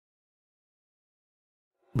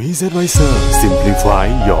Biz Advisor Simplify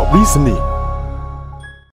your business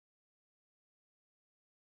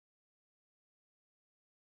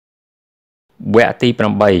វគ្គទី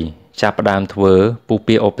 8 ចាប់ផ្ដើមធ្វើពុះ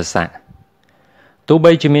ពាឧបសគ្គទោះ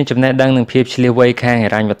បីជាមានចំណេះដឹងនិងភាពឆ្លៀសវៃខាងហិ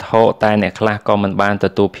រញ្ញវត្ថុតែអ្នកខ្លះក៏មិនបានទ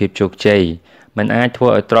ទួលភាពជោគជ័យមិនអាចធ្វើ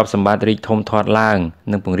ឲ្យទ្រព្យសម្បត្តិរីកធំធាត់ឡើង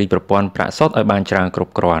និងពង្រីកប្រព័ន្ធប្រាក់សុទ្ធឲ្យបានច្រើនគ្រ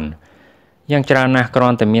ប់គ្រាន់យ៉ាងច្រើនណាស់គ្រា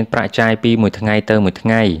ន់តែមានប្រាក់ចាយពីមួយថ្ងៃទៅមួយថ្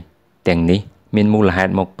ងៃទាំងនេះមានមូលហេ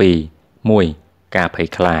តុមកពី 1. ការភ័យ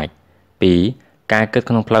ខ្លាច 2. ការគិត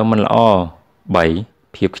ក្នុងផ្លូវមិនល្អ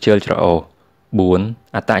 3. ភាពខ្ជិលច្រអូស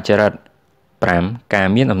 4. អត្តចរិត 5. ការ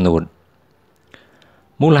មានអំនួត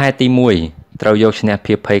មូលហេតុទី 1 ត្រូវយកឈ្នះ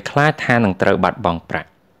ភាពភ័យខ្លាចថានឹងត្រូវបាត់បង់ប្រាក់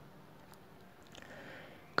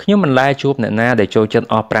ខ្ញុំមិនដែលជួបអ្នកណាដែលចូលចិត្ត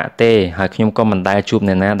អស់ប្រាក់ទេហើយខ្ញុំក៏មិនដែលជួប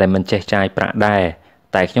អ្នកណាដែលមិនចេះចាយប្រាក់ដែរ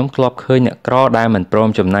តែខ្ញុំធ្លាប់ឃើញអ្នកក្រដែលមិនព្រម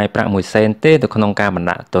ចំណាយប្រាក់1សេនទេទៅក្នុងការបណ្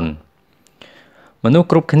ដាក់ទុនមនុស្ស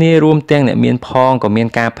គ្រប់គ្នារួមទាំងអ្នកមានផងក៏មាន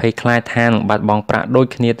ការភ័យខ្លាចថានឹងបាត់បង់ប្រាក់ដូច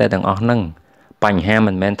គ្នាតែទាំងអស់ហ្នឹងបញ្ហា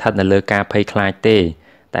មិនមែនស្ថិតនៅលើការភ័យខ្លាចទេ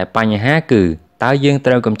តែបញ្ហាគឺតើយើង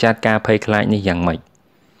ត្រូវកម្ចាត់ការភ័យខ្លាចនេះយ៉ាងម៉េច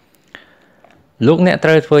លោកអ្នកត្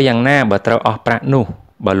រូវធ្វើយ៉ាងណាបើត្រូវអស់ប្រាក់នោះ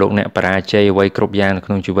បើលោកអ្នកបរាជ័យអ្វីគ្រប់យ៉ាងនៅ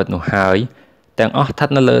ក្នុងជីវិតនោះហើយទាំងអស់ស្ថិត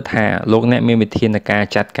នៅលើថាលោកអ្នកមានវិធានការ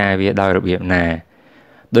ចាត់ការវាដោយរបៀបណា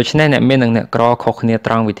ដូច្នេះអ្នកមាននិងអ្នកក្រខុសគ្នា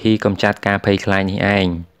ត្រង់វិធីកម្ចាត់ការភ័យខ្លាចនេះឯង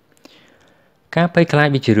ការភ័យខ្លាច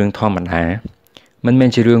វាជារឿងធម្មតាមិនមែន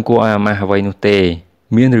ជារឿងគួរឲ្យអាម៉ាស់អ្វីនោះទេ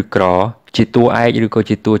មានឬក្រជាតួឯកឬក៏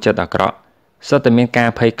ជាតួចិត្តអាក្រក់សុទ្ធតែមានការ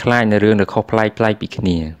ភ័យខ្លាចនៅរឿងដែលខុសប្លែកពីគ្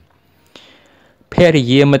នាភរិ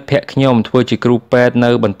យាមិត្តភក្តិខ្ញុំធ្វើជាគ្រូពេទ្យនៅ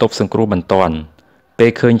បន្ទប់សង្គ្រោះបន្ទាន់ពេ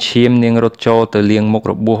លឃើញឈាមនាងរត់ចូលទៅលាងមុខ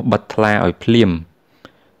របួសបិទថ្លាឲ្យភ្លាម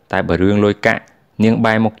តែបើរឿងលុយកាក់នាង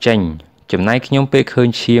បែរមុខចេញចំណែកខ្ញុំពេលឃើញ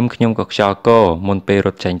ឈាមខ្ញុំក៏ខ្យល់កមុនពេលរ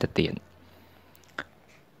ត់ចេញទៅទៀត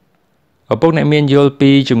ឪពុកអ្នកមានយល់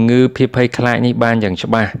ពីជំងឺភាពភ័យខ្លាចនេះបានយ៉ាងច្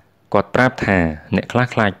បាស់គាត់ប្រាប់ថាអ្នកខ្លះ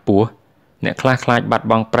ខ្លាចពោះអ្នកខ្លះខ្លាចបាត់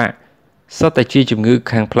បង់ប្រាក់សុទ្ធតែជាជំងឺ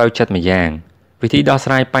ខាងផ្លូវចិត្តម្យ៉ាងវិធីដោះ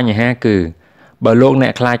ស្រាយបញ្ហាគឺបើលោកអ្ន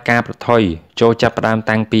កខ្លាចការប្រថុយចូលចាប់ផ្ដើម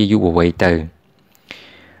តាំងពីយុវវ័យទៅ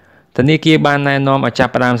ធនាគារបានណែនាំឲ្យចា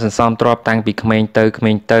ប់ផ្ដើមសន្សំទ្រព្យតាំងពីក្មេងទៅ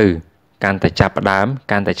កាន់តែចាប់ផ្ដើម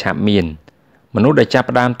កាន់តែឆាប់មានមនុស្សដែលចាប់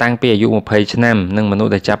ផ្ដើមតាំងពីអាយុ20ឆ្នាំនិងមនុស្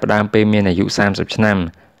សដែលចាប់ផ្ដើមពេលមានអាយុ30ឆ្នាំ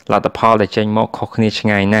លទ្ធផលដែលចេញមកខុសគ្នាឆ្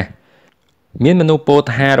ងាយណាស់មានមនុស្សពោល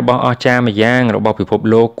ថារបស់អស្ចារ្យម្យ៉ាងរបស់ពិភព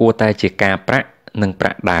លោកគួរតែជាការប្រាក់និងប្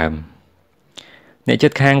រាក់ដើមអ្នកជិ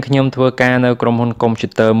តខាងខ្ញុំធ្វើការនៅក្រុមហ៊ុនកុំព្យូ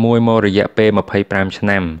ទ័រមួយមករយៈពេល25ឆ្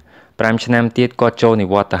នាំ5ឆ្នាំទៀតគាត់ចូលនិ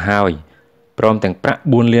វត្តន៍ទៅហើយព្រមទាំងប្រាក់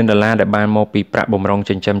$4 លានដែលបានមកពីប្រាក់បម្រុង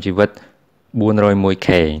ចិញ្ចឹមជីវិត 401k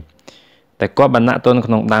តែគាត់បណ្ដាក់ទុន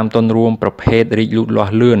ក្នុងដើមទុនរួមប្រភេទរីកលូតលា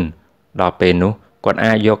ស់លឿនដល់ពេលនោះគាត់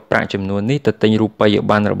អាចយកប្រាក់ចំនួននេះទៅទិញរូបិយ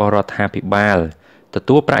ប័ណ្ណរបស់រដ្ឋាភិបាលទ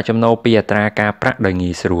ទួលប្រាក់ចំណូលពីអត្រាការប្រាក់ដោយ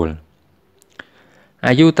ងាយស្រួល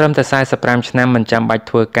អាយុត្រឹមតែ45ឆ្នាំមិនចាំបាច់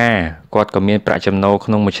ធ្វើការគាត់ក៏មានប្រាក់ចំណូល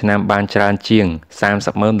ក្នុងមួយឆ្នាំបានច្រើនជាង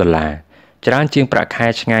$30,000ច្រើនជាងប្រាក់ខែ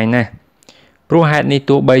ឆ្ងាយណាស់ព្រោះហេតុនេះ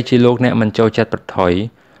ទោះបីជាលោកអ្នកមិនចូលចិត្តប្រថុយ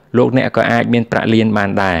លោកអ្នកក៏អាចមានប្រាក់លានបាន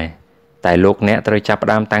ដែរតែលោកអ្នកត្រូវចាប់ផ្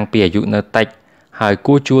ដើមតាំងពីអាយុនៅតិចហើយ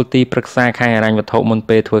គួរជួលទីប្រឹក្សាខាងហិរញ្ញវត្ថុមុន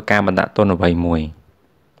ពេលធ្វើការបណ្ដាក់ទុនអ្វីមួយ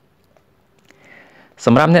ស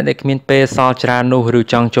ម្រាប់អ្នកដែលគ្មានពេលសល់ច្រើននោះឬ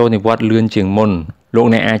ចង់ចូលនិវត្តន៍លឿនជាងមុនលោក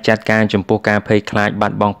អ្នកអាចចាត់ការចំពោះការភ័យខ្លាចបា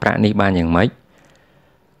ត់បង់ប្រាក់នេះបានយ៉ាងម៉េច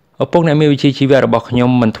ឪពុកអ្នកមានវិជ្ជាជីវៈរបស់ខ្ញុំ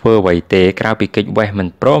មិនធ្វើអ្វីទេក្រៅពីគេចវេះមិន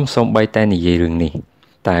ព្រមសូម្បីតែនិយាយរឿងនេះ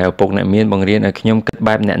តែឪពុកអ្នកមានបង្រៀនឲ្យខ្ញុំគិត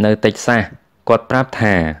បែបអ្នកនៅតិចសាសគាត់ប្រាប់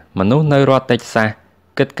ថាមនុស្សនៅរដ្ឋតិចសាស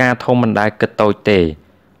គិតការធំមិនដែលគិតតូចទេ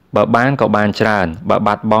បើបានក៏បានច្រើនបើ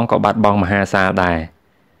បាត់បង់ក៏បាត់បង់មហាសាលដែរ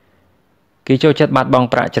គេចូលចិត្តបាត់បង់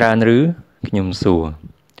ប្រាក់ច្រើនឬខ្ញុំសួរ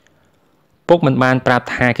ពុកមិនបានប្រាប់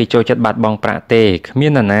ថាគេចូលចិត្តបាត់បង់ប្រាក់ទេគ្មា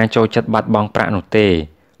ននរណាចូលចិត្តបាត់បង់ប្រាក់នោះទេ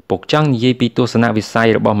ពុកចង់និយាយពីទស្សនវិស័យ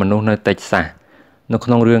របស់មនុស្សនៅតិចសាសនៅក្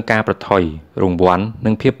នុងរឿងការប្រថុយរង្វាន់និ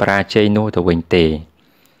ងភាពបរាជ័យនោះទៅវិញទេ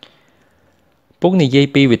ពុកនិយាយ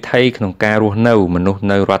ពីវិថីក្នុងការរស់នៅមនុស្ស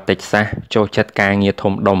នៅរដ្ឋតិចសាសចូលចិត្តការងារ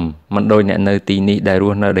ធំដុំមិនដូចអ្នកនៅទីនេះដែលរ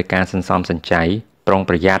ស់នៅដោយការសន្សំសំចៃប្រុង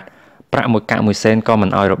ប្រយ័ត្នប្រាក់មួយកាក់1សេនក៏មិន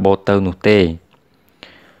ឲ្យរបូតទៅនោះទេ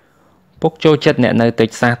ពុកចូលចិត្តអ្នកនៅតិច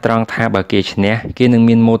សាសត្រង់ថាបើគេឈ្នះគេនឹង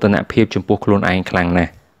មានមោទនភាពចំពោះខ្លួនឯងខ្លាំងណា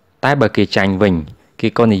ស់តែបើគេចាញ់វិញគេ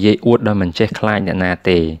ក៏និយាយអួតដោយមិនចេះខ្លាចអ្នកណា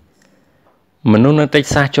ទេមនុស្សនៅតិច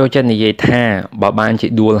សាសចូលចិត្តនិយាយថាបើបានជា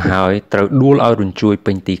ដួលហើយត្រូវដួលឲ្យរញ្ជួយ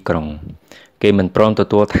ពេញទីក្រុងគេមិនព្រមទ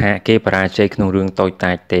ទួលថាគេបរាជ័យក្នុងរឿងតូច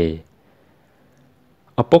តាចទេ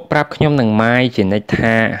ឪពុកប្រាប់ខ្ញុំនឹងម៉ាយជានិច្ច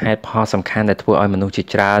ថាហេតុផលសំខាន់ដែលធ្វើឲ្យមនុស្សជា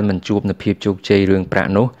ច្រើនមិនជួបនូវភាពជោគជ័យរឿងប្រា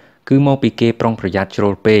ក់នោះគឺមកពីគេប្រុងប្រយ័ត្នជ្រុ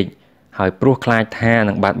លពេកហើយព្រោះខ្លាចថា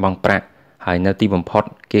នឹងបាត់បង់ប្រាក់ ហើយនៅទីបំផុត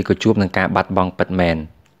គេក៏ជួបនឹងការបាត់បង់ពិតមែន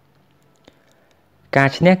ការ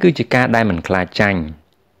ឈ្នះគឺជាការដែលមិនខ្លាចចាញ់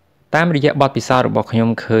តាមរយៈបទពិសោធន៍របស់ខ្ញុំ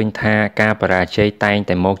ឃើញថាការបរាជ័យតែង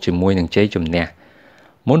តែមកជាមួយនឹងជ័យជំនះ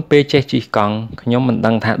មុនពេលចេះជិះកង់ខ្ញុំមិន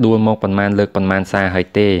ដឹងថាដួលមកប៉ុន្មានលើកប៉ុន្មានសារហើយ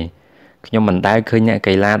ទេខ្ញុំមិនដែលឃើញអ្នក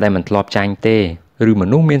កីឡាដែលមិនធ្លាប់ចាញ់ទេឬម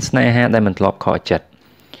នុស្សមានស្នេហាដែលមិនធ្លាប់ខកចិត្ត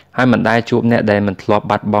ហើយមិនដែលជួបអ្នកដែលមិនធ្លាប់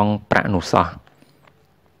បាត់បង់ប្រាក់នោះសោះ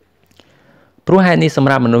ព្រោះហេតុនេះសម្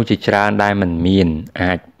រាប់មនុស្សជាច្រើនដែលមិនមាន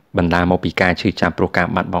អាចបណ្ដាលមកពីការឈឺចាប់ព្រោះការ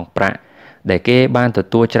បាត់បង់ប្រាក់ដែលគេបានទ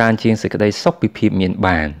ទួលច្រើនជាងសេចក្តីសុខពីភាពមាន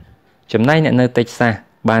បានចំណែកអ្នកនៅតិចសាស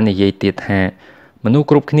បាននិយាយទៀតថាមនុស្ស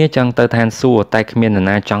គ្រប់គ្នាចង់ទៅឋានសួគ៌តែគ្មាននរ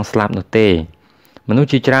ណាចង់ស្លាប់នោះទេមនុស្ស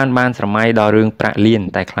ជាច្រើនបានស្រមៃដល់រឿងប្រាក់លាន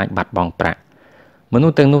តែខ្លាចបាត់បង់ប្រាក់មនុ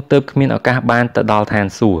ស្សទាំងនោះទើបគ្មានឱកាសបានទៅដល់ឋាន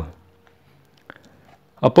សួគ៌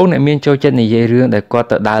ឪពុកអ្នកមានចូលចិត្តនិយាយរឿងដែលគាត់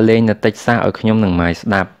ទៅដើរលេងនៅតិចសាសឲ្យខ្ញុំនឹងម៉ាយស្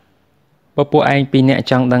ដាប់ពួកឯងពីរអ្នក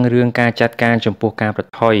ចង់ដឹងរឿងការចាត់ការចំពោះការប្រ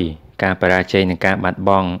ថុយការបរាជ័យនិងការបាត់ប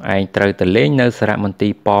ង់ឯងត្រូវទៅលេងនៅសារមន្ទី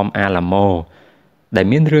រប៉មអាឡាម៉ូដែល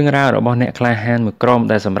មានរឿងរ៉ាវរបស់អ្នកក្លាហានមួយក្រុម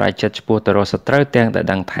ដែលសម្រេចចិត្តឆ្ពោះទៅរកសត្រូវទាំងដែល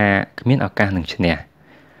ដឹងថាគ្មានឱកាសនឹងឈ្នះ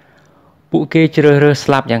ពួកគេជ្រើសរើស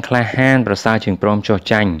ស្លាប់យ៉ាងក្លាហានប្រសើរជាងព្រមចុះ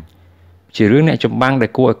ចាញ់ជារឿងអ្នកចម្បាំងដែ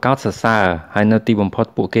លគួរឲ្យកោតសរសើរហើយនៅទីបំផុត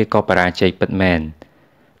ពួកគេក៏បរាជ័យពិតមែន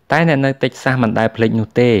តែអ្នកនៅតិចសាសមិនដែលភ្លេចនោះ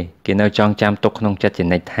ទេគេនៅចងចាំទុកក្នុងចិត្តជា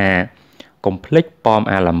និច្ចថាកុំភ្លេចប៉ម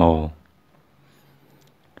អាឡាម៉ូ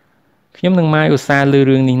ខ្ញុំនឹងម៉ាយឧស្សាហ៍លើ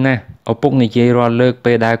រឿងនេះណាស់ឪពុកនិយាយរាល់លើក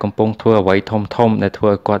ពេលដែលកំពុងធ្វើអ្វីធំៗដែលធ្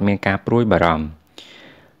វើឲ្យគាត់មានការព្រួយបារម្ភ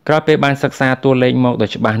ក្រោយពេលបានសិក្សាតួលេខមកដ៏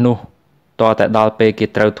ច្បាស់នោះតតែដល់ពេលគេ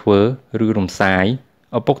ត្រូវធ្វើឬរំសាយ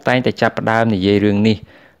ឪពុកតែងតែចាប់ផ្ដើមនិយាយរឿងនេះ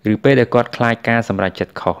ឬពេលដែលគាត់ខ្លាចការសម្រេចចិ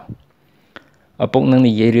ត្តខុសឪពុកនឹង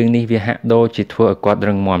និយាយរឿងនេះវាហាក់ដូចជាធ្វើឲ្យគាត់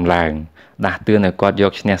រឹងមាំឡើងដាស់តឿនឲ្យគាត់យ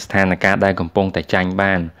កឈ្នះស្ថានភាពដែលកំពុងតែចាញ់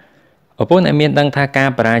បានឪពុកអ្នកមានដឹងថាការ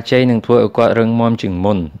បរាជ័យនឹងធ្វើឲ្យគាត់រឹងមាំជាង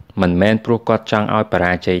មុនមិនមែនព្រោះគាត់ចង់ឲ្យប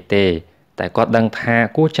រាជ័យទេតែគាត់ដឹងថា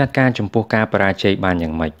គួរចាត់ការចំពោះការបរាជ័យបានយ៉ា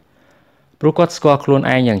ងម៉េចព្រោះគាត់ស្គាល់ខ្លួន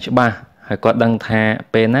ឯងយ៉ាងច្បាស់ហើយគាត់ដឹងថា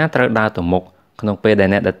ពេលណាត្រូវដើរទៅមុខក្នុងពេលដែល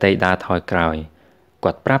អ្នកដទៃដើរថយក្រោយ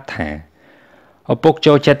គាត់ប្រាប់ថាឪពុក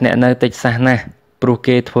ចូលចិត្តអ្នកនៅតិចសាសណាស់ព្រោះ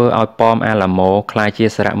គេធ្វើឲ្យប៉មអាឡាម៉ូក្លាយជា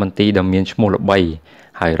សារមន្ទីរដ៏មានឈ្មោះល្បី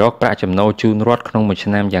ហើយរកប្រាក់ចំណូលជូនរដ្ឋក្នុងមួយ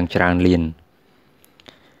ឆ្នាំយ៉ាងច្រើនលាន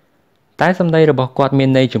តែសម្ដីរបស់គាត់មាន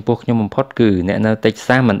ន័យចំពោះខ្ញុំបំផុតគឺអ្នកនៅតិច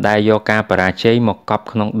សាសមិនដែលយកការបរាជ័យមកកប់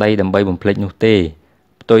ក្នុងដីដើម្បីបំភ្លេចនោះទេ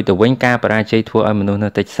ផ្ទុយទៅវិញការបរាជ័យធ្វើឲ្យមនុស្សនៅ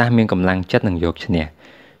តិចសាសមានកម្លាំងចិត្តនិងយកឈ្នះ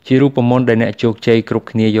ជារូបមន្តដែលអ្នកជោគជ័យគ្រប់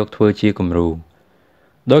គ្នាយកធ្វើជាគំរូ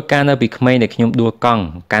ដោយការនៅពីក្មេងដែលខ្ញុំដួលកង់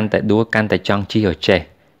កាន់តែដួលកាន់តែចង់ជិះឲ្យចេះ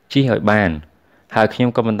ជិះឲ្យបានហើយខ្ញុំ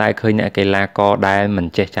ក៏មិនដែលឃើញអ្នកកីឡាករដែលមិន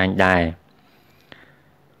ចេះចាញ់ដែរ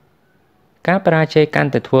ការបរាជ័យកាន់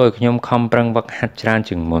តែធ្វើឲ្យខ្ញុំខំប្រឹងវឹកហាត់ច្រើន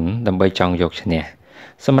ជាងមុនដើម្បីចង់យកឈ្នះ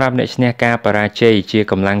សម្រាប់អ្នកឈ្នះការបរាជ័យជា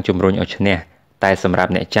កម្លាំងជំរុញឲ្យឈ្នះតែសម្រា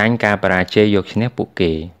ប់អ្នកចាញ់ការបរាជ័យយកឈ្នះពួក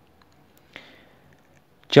គេ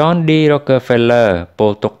John D. Rockefeller ពោ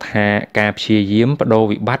លទុកថាការព្យាយាមបដូរ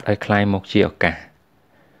វិបត្តិឲ្យคล้ายមកជាឱកាស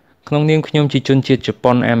ក្នុងនាមខ្ញុំជាជនជាតិជ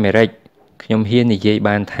ប៉ុនអាមេរិកខ្ញុំហ៊ាននិយាយ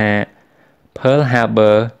បានថា Pearl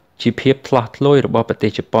Harbor ជាភាពថ្លោះថ្លួយរបស់ប្រទេ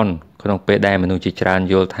សជប៉ុនក្នុងពេលដែលមនុស្សជាច្រើន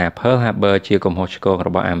យល់ថា Pearl Harbor ជាកំហុសឆ្គងរ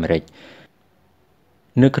បស់អាមេរិក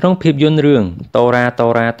នៅក្នុងភាពយន្តរឿង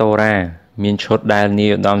Tora មានឈុតដែលនា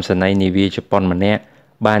យឧត្តមសេនីយ៍នាវាជប៉ុនម្នាក់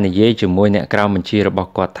បាននិយាយជាមួយអ្នកក្រោមបញ្ជារបស់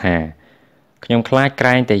គាត់ថាខ្ញុំខ្លាចក្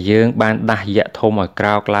រែងតែយើងបានដាស់យក្សធំឲ្យក្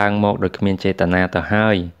រោកឡើងមកដោយគ្មានចេតនាទៅហើ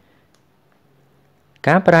យ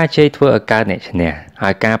ការបរាជ័យធ្វើឲ្យកើតអ្នកឈ្នះហើ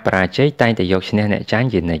យការបរាជ័យតែងតែយកឈ្នះអ្នកចាញ់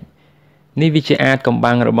ជានិច្ចនេះវាជាអាចកំ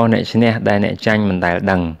បាំងរបស់អ្នកឈ្នះដែលអ្នកចាញ់មិនដែល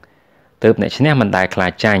ដឹងទើបអ្នកឈ្នះមិនដែលខ្លា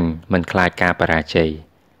ចចាញ់មិនខ្លាចការបរាជ័យ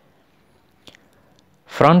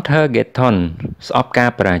Fronter Getton ស្អប់ការ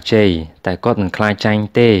បរាជ័យតែគាត់មិនខ្លាចចាញ់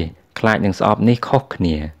ទេខ្លាចនឹងស្អប់នេះខុសគ្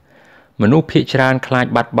នាមនុស្សភាគច្រើនខ្លាច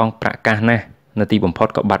បាត់បង់ប្រាក់កាសណាស់នៅទីបំផុត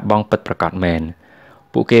ក៏បាត់បង់ពិតប្រាកដមែន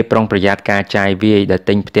ពួកគេប្រុងប្រយ័ត្នការចាយវាយដែល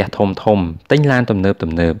ទិញផ្ទះធំទិញឡានទំនើ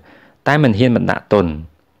បតែមិនហ៊ានបណ្ដាក់ទុន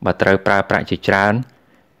បើត្រូវប្រើប្រាក់ជាច្រើន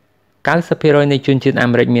 90% នៃជនជាតិអា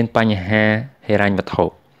មេរិកមានបញ្ហាហិរញ្ញវត្ថុ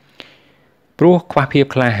ព្រោះខ្វះភាព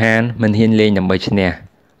ក្លាហានមិនហ៊ានលេងដើម្បីឈ្នះ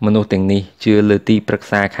មនុស្សទាំងនេះជឿលើទីប្រឹក្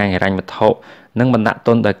សាខាងហិរញ្ញវត្ថុនិងបណ្ដាក់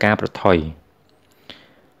ទុនដោយការប្រថុយ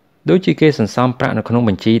ដូចជាគេសន្សំប្រាក់នៅក្នុង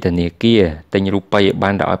បញ្ជីធនាគារទិញរូបិយប័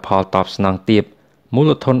ណ្ណដែលឲ្យផលតបស្នងទាបមូ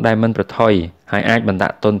លធនដែលមិនប្រថុយហើយអាចបណ្ដា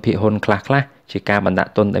ក់ទុនភាគហ៊ុនខ្លះជាការបណ្ដា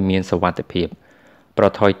ក់ទុនដែលមានសុវត្ថិភាពប្រ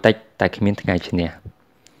ថុយតិចតែគ្មានថ្ងៃឈ្នះ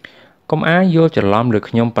កុំអាយយល់ច្រឡំលើ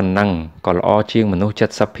ខ្ញុំប៉ុណ្ណឹងក៏ល្អជាងមនុស្ស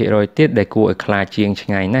 70% ទៀតដែលគួរឲ្យខ្លាចជាងឆ្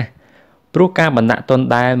ងាយណាស់ព្រោះការបណ្ដាក់ទុន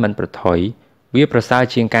ដែលមិនប្រថុយវាប្រសើរ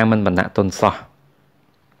ជាងការមិនបណ្ដាក់ទុនសោះ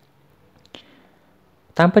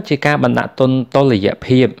តាមពិតជាការបណ្ដាក់ទុនតុល្យ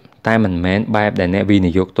ភាពតែមិនមែនបែបដែលអ្នកវិ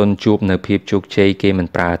និយោគទុនជួបនៅភាពជោគជ័យគេមិន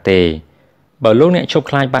ប្រើទេបើលោកអ្នកឈប់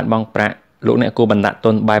ខ្លាចបាត់បង់ប្រាក់លោកអ្នកគួរបណ្ដាក់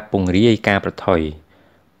ទុនបែបពង្រាយការប្រថុយ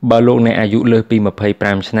បើលោកអ្នកអាយុលើសពី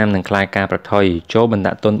25ឆ្នាំនិងខ្លាចការប្រថុយចូលបណ្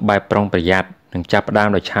ដាក់ទុនបែបប្រុងប្រយ័ត្ននិងចាប់ផ្ដើម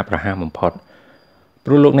ដោយឆាប់រហ័សបំផុតព្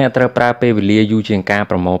រោះលោកអ្នកត្រូវប្រើពេលវេលាយូរជាងការ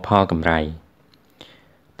ប្រមូលផលកម្រៃ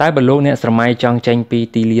តែបើលោកអ្នកស្រមៃចង់ចេញពី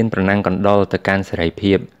ទីលានប្រណាំងកណ្ដុរទៅកាន់សេរី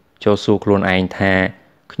ភាពចូលសួរខ្លួនឯងថា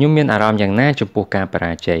ខ្ញុំមានអារម្មណ៍យ៉ាងណាចំពោះការប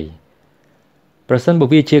រាជ័យប្រសិនបើ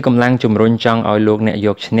វាជាកម្លាំងជំរុញចង់ឲ្យលោកអ្នកយ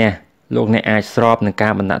កឈ្នះលោកអ្នកអាចស្របនឹងកា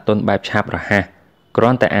របណ្ដាក់ទុនបែបឆាប់រហ័សគ្រា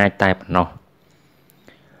ន់តែអាចតែប៉ុណ្ណោះ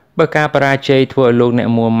បើការបរាជ័យធ្វើឲ្យលោកអ្នក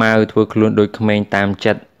មួម៉ៅធ្វើខ្លួនដូចក្មេងតាម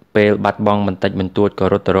ចិត្តពេលបាត់បង់បន្តិចបន្តួចក៏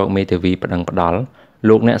រត់ទៅរកមេធាវីប្តឹងផ្ដាល់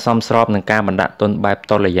លោកអ្នកសមស្របនឹងការបណ្ដាក់ទុនបែប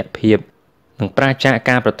តុល្យភាពនិងប្រាចាក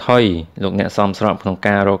ការប្រថុយលោកអ្នកសមស្របក្នុង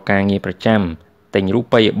ការរកការងារប្រចាំទិញរូ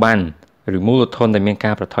បិយប័ណ្ណឬមូលធនដែលមាន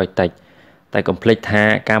ការប្រថុយតិចតែកុំភ្លេចថា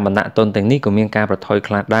ការបណ្ដាក់ទុនទាំងនេះក៏មានការប្រថុយ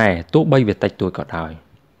ខ្លះដែរទោះបីវាតិចតួចក៏ដោយ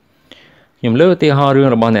ខ្ញុំលើកឧទាហរណ៍រឿង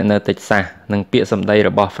របស់អ្នកនៅតិចសាសនិងពាក្យសម្ដីរ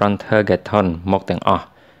បស់ Fronter Gaton មកទាំងអស់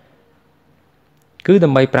គឺដើ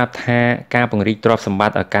ម្បីប្រាប់ថាការពង្រីកទ្រព្យសម្ប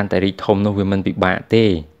ត្តិឲ្យកាន់តែរីកធំនោះវាមិនពិបាកទេ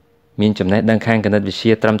មានចំណេះដឹងខាងគណិតវិទ្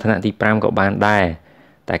យាត្រឹមថ្នាក់ទី5ក៏បានដែរ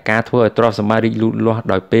តែការធ្វើឲ្យទ្រព្យសម្បត្តិរីកលូតលាស់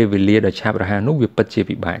ដោយពេលវេលាដ៏ឆាប់រហ័សនោះវាពិតជា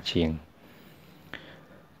ពិបាកជាង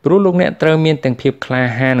ព្រោះលោកអ្នកត្រូវមានទាំងភាពក្លា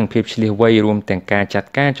ហាននិងភាពឆ្លៀសវៃរួមទាំងការចាត់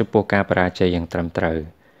ការចំពោះការបរាជ័យយ៉ាងត្រឹមត្រូវ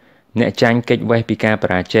អ្នកចាញ់គេចវេះពីការប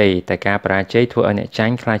រាជ័យតែការបរាជ័យធ្វើឲ្យអ្នកចា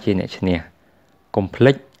ញ់ខ្លាចជាអ្នកឈ្នះកុំភ្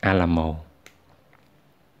លេចអាឡាម៉ូ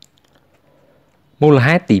មូល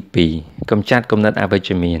ហេតុទី2កម្ចាត់គំនិតអវិជ្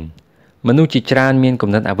ជមានមនុស្សជាច្រើនមានគំ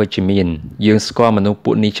និតអវិជ្ជមានយើងស្គាល់មនុស្ស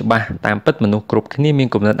ពួកនេះច្បាស់តាមពិតមនុស្សគ្រប់គ្នាមាន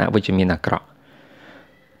គំនិតអវិជ្ជមានអាក្រក់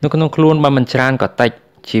នៅក្នុងខ្លួនបើមិនច្រើនក៏តិច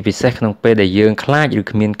ជាពិសេសក្នុងពេលដែលយើងខ្លាចឬ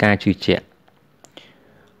គ្មានការជឿជាក់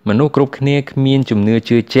មនុស្សគ្រប់គ្នាគ្មានជំនឿ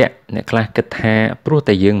ជឿជាក់អ្នកខ្លះគិតថាព្រោះ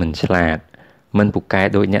តែយើងមិនឆ្លាតមិនពូកែ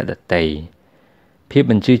ដូចអ្នកដទៃភាព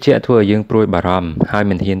មិនជឿជាក់ធ្វើឲ្យយើងព្រួយបារម្ភហើយ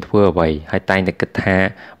មិនហ៊ានធ្វើអ្វីហើយតែងតែគិតថា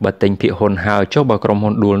បើទិញភាគហ៊ុនហើយចុះបើក្រុម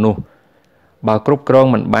ហ៊ុនដួលនោះបើគ្រប់គ្រង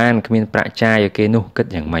មិនបានគ្មានប្រាក់ចាយឲ្យគេនោះគិត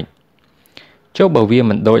យ៉ាងម៉េចចុះបើវា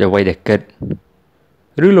មិនដូចអ្វីដែលគិត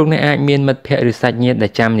ឬលោកអ្នកអាចមានមិត្តភ័ក្តិឬសាច់ញាតិដែ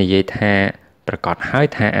លចាំនិយាយថាប្រកាសហើយ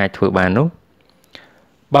ថាអាចធ្វើបាននោះ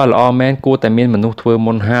បើល្អមែនគួរតែមានមនុស្សធ្វើ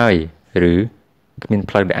មុនហើយឬគ្មាន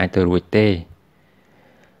ផ្លូវដែលអាចទៅរួចទេ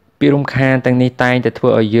ពីរំខានទាំងនេះតែងតែធ្វើ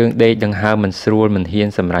ឲ្យយើងដេកដង្ហើមមិនស្រួលមិនហ៊ាន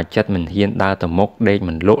សម្រេចចិត្តមិនហ៊ានដើរទៅមុខដេក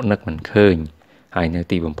មិនលក់នឹកមិនឃើញហើយនៅ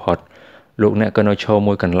ទីបំផុតលោកអ្នកក៏នៅឈរ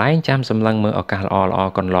មួយកន្លែងចាំសម្លឹងមើលឱកាសល្អៗ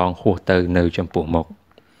កន្លងហួសទៅនៅចំពោះមុខ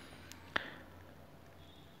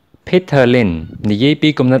Peter Lynn និយាយពី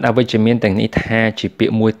គំនិតអវិជ្ជមានទាំងនេះថាជាពា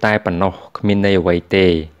ក្យមួយតែប៉ុណ្ណោះគ្មានន័យអ្វីទេ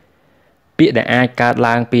ពាក្យដែលអាចកើត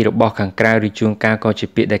ឡើងពីរបស់ខាងក្រៅឬជួនកាលក៏ជា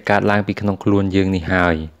ពាក្យដែលកើតឡើងពីក្នុងខ្លួនយើងនេះហើ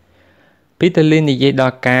យ Peter Lynn និយាយដ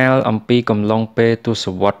ល់កាលអំពីកំឡុងពេលទស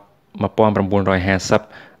វត្សរ៍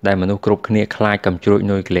1950ដែលមនុស្សគ្រប់គ្នាខ្លាចកាំជ្រួច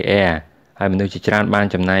នុយក្លេអ៊ែរហើយមនុស្សជាច្រើនបាន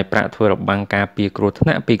ចំណាយប្រាក់ធ្វើរបាំងការពារគ្រោះថ្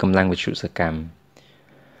នាក់ពីកម្លាំងវិទ្យុសកម្ម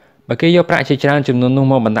បើគេយកប្រាក់ជាច្រើនចំនួននោះ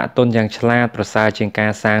មកបណ្ដាក់ទុនយ៉ាងឆ្លាតប្រសើរជាងកា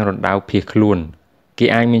រសាងរណ្ដៅភៀសខ្លួនគេ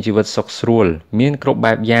អាចមានជីវិតសុខស្រួលមានគ្រប់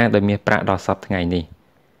បែបយ៉ាងដោយមានប្រាក់ដល់សប្តាហ៍ថ្ងៃនេះ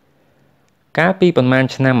កាលពីប្រហែល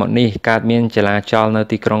ឆ្នាំមកនេះកើតមានចលាចលនៅ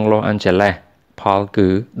ទីក្រុង Los Angeles ផលគឺ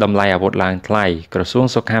តម្លៃអាវុធឡើងថ្លៃក្រសួង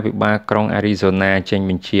សុខាភិបាលក្រុង Arizona ចេញ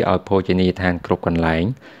បញ្ជាឲ្យភោជនីយដ្ឋានគ្រប់កន្លែង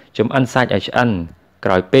ចម្អិនសាច់ឲ្យឆ្អិនក្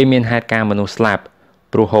រោយពេលមានហេតុការណ៍មនុស្សស្លាប់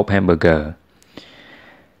ព្រោះហូប hamburger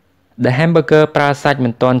ដែល hamburger ប្រើសាច់មិ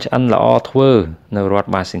នទាន់ឆ្អិនល្អធ្វើនៅរដ្ឋ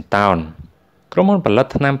Washington ក្រុមហ៊ុនផលិត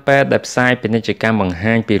ថ្នាំពេទ្យដែលផ្សាយពាណិជ្ជកម្មបង្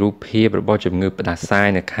ហាញពីរូបភាពរបស់ជំងឺផ្ដាសាយ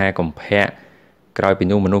នៅខែកុម្ភៈក្រោយពី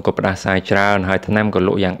នោះមនុស្សក៏ផ្ដាសាយច្រើនហើយថ្នាំក៏ល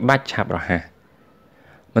ក់យ៉ាងដាច់ឆាប់រហ័ស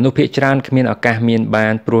មនុស្សភាគច្រើនគ្មានឱកាសមានបា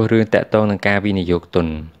នព្រោះរឿងតាក់ទងនឹងការវិនិយោគទុន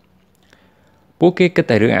ពួកគេគិត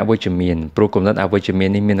តែរឿងអវិជ្ជមានព្រោះគំនិតអវិជ្ជមាន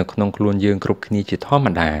នេះមាននៅក្នុងខ្លួនយើងគ្រប់គ្នាជាធម្ម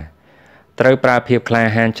តាត្រូវប្រើភាពក្លា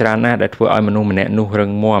ហានច្រើនណាស់ដែលធ្វើឲ្យមនុស្សម្នាក់នោះរឹ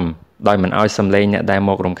ងមាំដោយមិនឲ្យសម្លេងអ្នកដែលម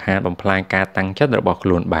ករំខានបំផ្លាញការតាំងចិត្តរបស់ខ្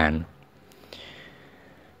លួនបាន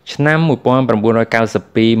ឆ្នាំ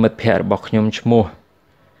1992មិត្តភ័ក្តិរបស់ខ្ញុំឈ្មោះ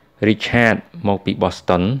Richard មកពី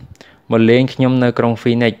Boston មកលេងខ្ញុំនៅក្រុង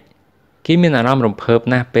Phoenix គេមានអារម្មណ៍រំភើប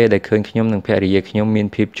ណាស់ពេលដែលឃើញខ្ញុំនិងភរិយាខ្ញុំមាន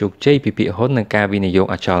ភាពជោគជ័យពីភាគហ៊ុននិងការវិនិយោគ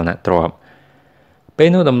អចលនទ្រព្យពេល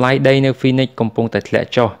នោះតម្លៃដីនៅ Phoenix កំពុងតែធ្លាក់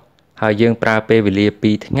ចុះហើយយើងប្រើពេលវេលា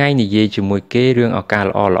2ថ្ងៃនិយាយជាមួយគេរឿងឱកាស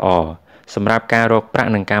ល្អៗសម្រាប់ការរកប្រាក់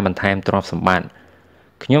និងការបន្ថែមទ្រព្យសម្បត្តិ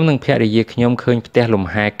ខ្ញុំនិងភរិយាខ្ញុំឃើញផ្ទះលំ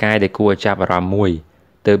ហែកាយដែលគួរឲ្យចាប់អារម្មណ៍មួយ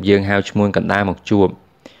ទើបយើងហៅឈ្មួញកណ្ដាលមកជួប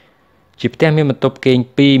ជាផ្ទះមានបន្ទប់គេង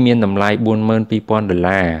2មានតម្លៃ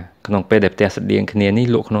$42,000 ក្នុងពេលដែលផ្ទះស្តៀងគ្នានេះ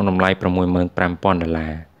លក់ក្នុងតម្លៃ$65,000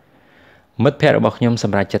មិត្តភ័ក្តិរបស់ខ្ញុំស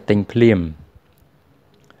ម្រេចចិត្តទិញភ្លាម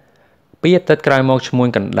ពីអាទិត្យក្រោយមកឈ្មួញ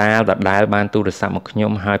កណ្ដាលដដែលបានទូរស័ព្ទមកខ្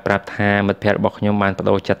ញុំហើយប្រាប់ថាមិត្តភ័ក្តិរបស់ខ្ញុំបានប្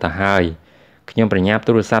តូរចិត្តទៅហើយខ្ញុំប្រញាប់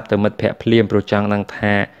ទូរស័ព្ទទៅមិត្តភ័ក្តិភ្លាមព្រោះចង់ដឹង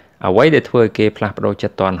ថាអ្វីដែលធ្វើឲ្យគេផ្លាស់ប្តូរចិ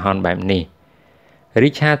ត្តទាន់ហន់បែបនេះរី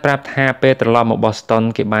ឆាតប្រាប់ថាពេលត្រឡប់មក Boston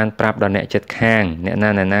គេបានប្រាប់ដល់អ្នកជិតខាងអ្នក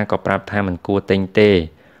ណាក៏ប្រាប់ថាមិនគួរទិញទេ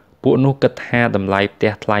ពួកនោះគិតថាតម្លៃផ្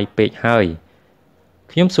ទះថ្លៃពេកហើយ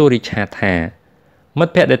ខ្ញុំសួររីឆាតថាមិត្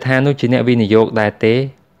តភ័ក្តិដែលថានោះជាអ្នកវិនិយោគដែរទេ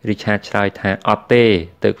រីឆាតឆ្លើយថាអត់ទេ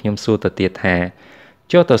ទើបខ្ញុំសួរទៅទៀតថា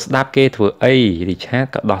ចុះទៅស្ដាប់គេធ្វើអីរីឆាត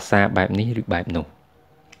ក៏ដោះសារបែបនេះឬបែបនោះ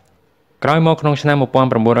ក្រោយមកក្នុងឆ្នាំ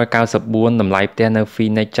1994តម្លៃផ្ទះនៅ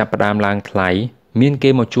Phoenix ចាប់ផ្ដើមឡើងថ្លៃមានគេ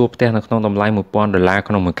មកជួលផ្ទះនៅក្នុងតម្លៃ$1,000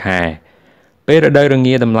ក្នុងមួយខែពេលរដូវរ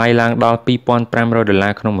ងាតម្លៃឡើងដល់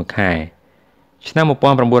$2,500ក្នុងមួយខែឆ្នាំ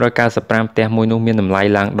1995ផ្ទះមួយនោះមានតម្លៃ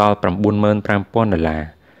ឡើងដល់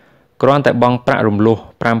$95,000គ្រាន់តែបង់ប្រាក់រំលោះ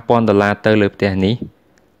$5,000ទៅលើផ្ទះនេះ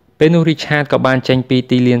ពេលនោះរីឆាតក៏បានចេញពី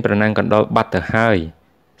ទីលានប្រណាំងកណ្ដុរបាត់ទៅហើយ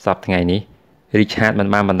សប្តាហ៍ថ្ងៃនេះរីឆាតមិន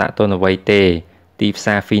បានបណ្ដាក់ទុនអ្វីទេទីផ្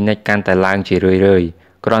សារ Phoenix កាន់តែឡើងជារឿយៗ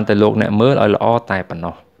គ្រាន់តែលោកអ្នកមើលឲ្យល្អតែប៉ុណ្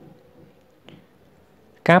ណោះ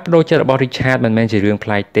ការបដូរចិត្តរបស់រីឆាតមិនមែនជារឿងប្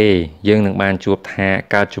លែកទេយើងនឹងបានជួបថា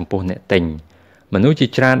កើតចំពោះអ្នកទិញមនុស្សជា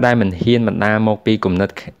ច្រើនដែលមិនហ៊ានបណ្ដាមកពីគំនិត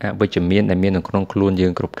អវិជ្ជមានដែលមាននៅក្នុងខ្លួនយើ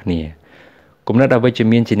ងគ្រប់គ្នាគំនិតអវិជ្ជ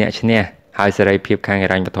មានជាអ្នកឈ្នះហើយសេរីភាពខាងហិ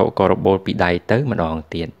រញ្ញវត្ថុក៏របូតពីដៃទៅម្ដង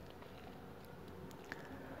ទៀត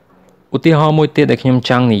ឧទាហរណ៍មួយទៀតដែលខ្ញុំ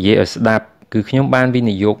ចង់និយាយឲ្យស្ដាប់គឺខ្ញុំបានវិ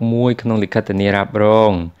និយោគមួយក្នុងលិខិតធានារ៉ាប់រ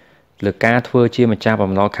ងលើការធ្វើជាម្ចាស់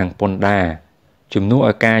បំណុលខាងពន្ធដារជំនួស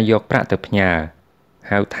ឲ្យការយកប្រាក់ទៅផ្ញើ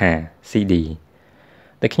ហៅថា CD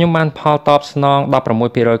តែខ្ញុំបានផលតបស្នង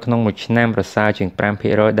 16% ក្នុងមួយឆ្នាំប្រសើរជាង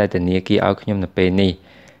 5% ដែលធនាគារឲ្យខ្ញុំនៅពេលនេះ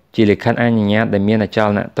ជាលិខិតអនុញ្ញាតដែលមានអចល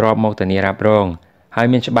នទ្រព្យមកធានារ៉ាប់រងហើយ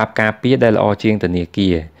មានច្បាប់ការពារដែលល្អជាងធនាគា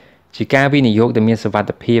រជាការវិនិយោគដែលមានសុវត្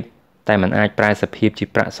ថិភាពតែมันអាចប្រែសភាពជា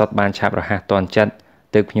ប្រាក់សុទ្ធបានឆាប់រហ័សទាន់ចិត្ត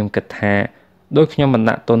ទើបខ្ញុំគិតថាដោយខ្ញុំបាន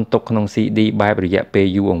ដាក់ទុនទុកក្នុង CD បែបរយៈពេល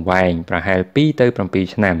យូរអង្វែងប្រហែល 2 ទៅ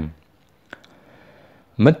 7 ឆ្នាំ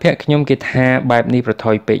មិត្តភ័ក្តិខ្ញុំគេថាបែបនេះប្រ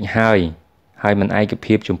ថុយពេកហើយមិនឯក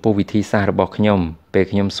ភាពចំពោះវិធីសាស្ត្ររបស់ខ្ញុំពេល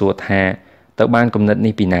ខ្ញុំសួរថាទៅបានគំនិត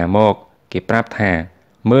នេះពីណាមកគេប្រាប់ថា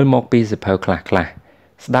មើលមកពីសៀវភៅខ្លះ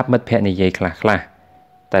ស្ដាប់មិត្តភ័ក្តិនិយាយខ្លះ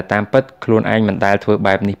តែតាមពិតខ្លួនឯងមិនដែលធ្វើ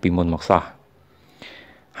បែបនេះពីមុនមកសោះ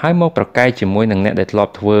ហើយមកប្រកែកជាមួយនឹងអ្នកដែលធ្លា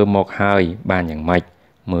ប់ធ្វើមកហើយបានយ៉ាងម៉េច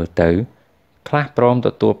មើលទៅខ្លះព្រមទ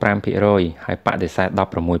ទួល 5% ហើយបដិសេធ 16%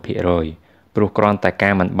 ព្រោះគ្រាន់តែកា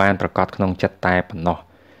រមិនបានប្រកាសក្នុងចិត្តតែប៉ុណ្ណោះ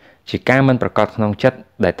ជាការមិនប្រកាសក្នុងចិត្ត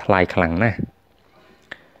ដែលថ្លៃខ្លាំងណាស់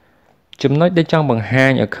ចំណុចដែលចង់បង្ហា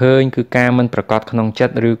ញឲ្យឃើញគឺការមិនប្រកាសក្នុងចិ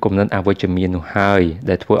ត្តឬគំនិតអវិជ្ជមាននោះហើយ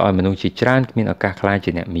ដែលធ្វើឲ្យមនុស្សជាច្រើនគ្មានឱកាសក្លាយ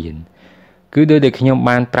ជាអ្នកមានគឺដោយដែលខ្ញុំ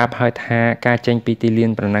បានប្រាប់ហើយថាការចេញពីទីលាន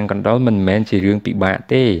ប្រណាំងកណ្ដុរមិនមែនជារឿងពិបាក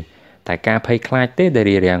ទេតែការភ័យខ្លាចទេដែល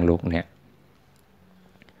រារាំងលោកអ្នក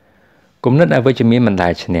គំនិតអវិជ្ជមានមិនដែ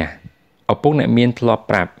លឈ្នះឪពុកអ្នកមានធ្លាប់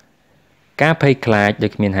ប្រាប់ការភ័យខ្លាចដោ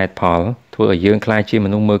យគ្មានហេតុផលធ្វើឲ្យយើងខ្លាចជាម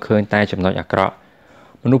នុស្សមើលឃើញតែចំណុចអាក្រក់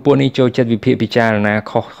មនុស្សពួកនេះចូលចិត្តវិភាគពិចារណា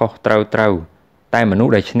ខុសត្រូវតែមនុស្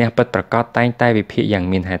សដែលឈ្នះពិតប្រាកដតែងតែវិភាគយ៉ាង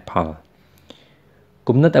មានហេតុផល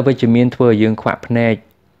គំនិតអវិជ្ជមានធ្វើឲ្យយើងខ្វាក់ភ្នែក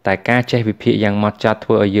តែការចេះវិភាគយ៉ាងម៉ត់ចត់ធ្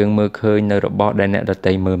វើឲ្យយើងមើលឃើញនៅរបស់ដែលអ្នកដ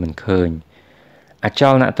ទៃមើលមិនឃើញអច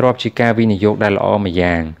លនទ្រព្យជាការវិនិយោគដែលល្អម្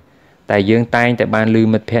យ៉ាងតែយើងតែងតែបានឮ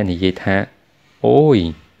មិត្តភ័ក្តិនិយាយថាអូយ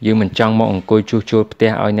យើងមិនចង់មកអង្គុយជួសជុលផ្ទះ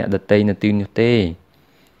ឲ្យអ្នកដទៃនៅទីនោះទេ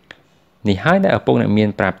នេះហើយដែលឪពុកអ្នកមាន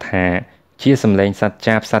ប្រាប់ថាជាសម្លេងសត្វ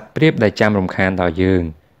ចាបសត្វព្រាបដែលចាំរំខានដល់យើង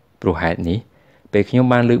ព្រោះហេតុនេះពេលខ្ញុំ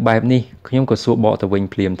បានឮបែបនេះខ្ញុំក៏សួរបកទៅវិញ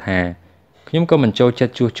ភ្លាមថាខ្ញុំក៏មិនចូលចិ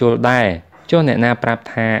ត្តជួសជុលដែរចុះអ្នកណាប្រាប់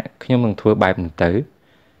ថាខ្ញុំនឹងធ្វើបែបនោះទៅ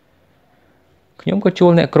ខ្ញុំក៏ជួ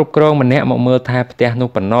លអ្នកគ្រប់គ្រងម្នាក់មកមើលថែផ្ទះនោះ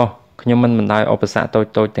ប៉ុណ្ណោះខ្ញុំមិនបណ្ដោយឧបសគ្គតូ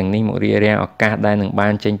ចទាំងនេះមករារាំងឱកាសដែលនឹងបា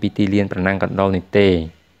នចេញពីទីលានប្រណាំងកណ្ដុរនេះទេ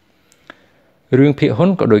រឿងភាគហ៊ុន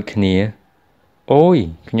ក៏ដូចគ្នាអូយ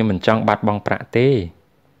ខ្ញុំមិនចង់បាត់បង់ប្រាក់ទេ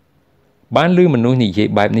បានឮមនុស្សនិយាយ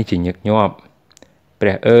បែបនេះជាញឹកញាប់ព្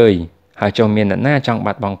រះអើយហើយចុះមានអ្នកណាចង់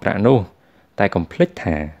បាត់បង់ប្រាក់នោះតែកុំភ្លេច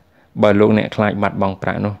ថាបើលោកអ្នកខ្លាចបាត់បង់ប្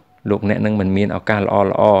រាក់នោះលោកអ្នកនឹងមិនមានឱកាសល្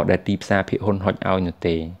អដែលទីផ្សារភាគហ៊ុនហុចឲ្យនោះ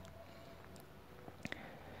ទេ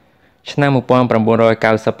ឆ្នាំ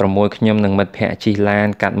1996ខ្ញុំនិងមិត្តភ័ក្តិជិះឡាន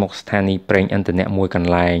កាត់មុខស្ថានីយ៍ប្រេងឥន្ធនៈមួយក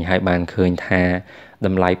ន្លែងហើយបានឃើញថាត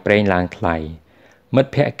ម្លៃប្រេងឡើងថ្លៃមិត្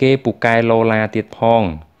តភ័ក្តិគេពូកែឡូឡាទៀតផង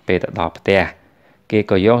ពេលទៅដល់ផ្ទះគេ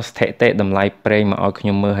ក៏យកស្ថិតិតម្លៃប្រេងមកឲ្យខ្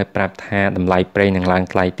ញុំមើលហើយប្រាប់ថាតម្លៃប្រេងនឹងឡើង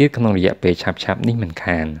ថ្លៃទៀតក្នុងរយៈពេលឆាប់នេះមិន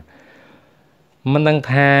ខានមិនដឹង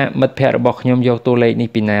ថាមិត្តភ័ក្តិរបស់ខ្ញុំយកតួលេខនេះ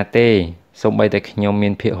ពីណាទេ សូម្បីតែខ្ញុំមា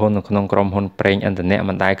នភាគហ៊ុននៅក្នុងក្រុមហ៊ុនប្រេងឥន្ធនៈ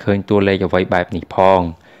មិនដែលឃើញតួលេខអ្វីបែបនេះផង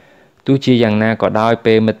ទោះជាយ៉ាងណាក៏ដោយ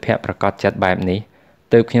ពេលមិត្តភ័ក្តិប្រកាសចិត្តបែបនេះ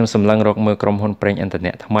ទើបខ្ញុំសម្លឹងរកមើលក្រុមហ៊ុនប្រេងឥន្ធ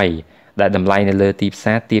នៈថ្មីដែលតម្លៃនៅលើទីផ្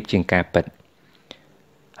សារទាបជាងការពិត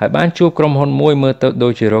ហើយបានជួបក្រុមហ៊ុនមួយមើលទៅដូ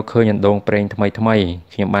ចជារកឃើញអណ្ដូងប្រេងថ្មី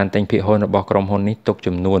ខ្ញុំបានទិញភាគហ៊ុនរបស់ក្រុមហ៊ុននេះទុក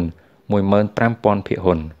ចំនួន 15,000 ភាគ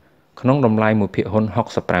ហ៊ុនក្នុងតម្លៃ1ភាគហ៊ុន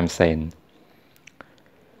65សេន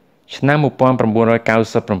ឆ្នាំ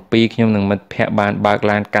 1997 ខ្ញុំនិងមិត្តភ័ក្តិបានបើក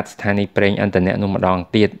ឡានកាត់ស្ថានីយ៍ប្រេងឥន្ធនៈនោះម្ដង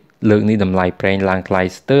ទៀតលើកនេះតម្លៃប្រេងឡើងថ្លៃ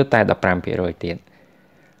ស្ទើរតែ 15% ទៀត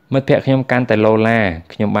មិត្តភ័ក្តិខ្ញុំកាន់តែឡូឡា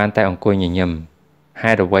ខ្ញុំបានតែអង្គុយញញឹម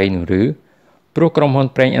ហេតុអ្វីនោះឬព្រោះក្រុមហ៊ុន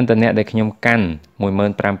ប្រេងឥន្ធនៈដែលខ្ញុំកាន់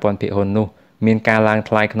 15,000 ភាគហ៊ុននោះមានការឡើង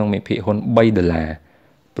ថ្លៃក្នុងមួយភាគហ៊ុន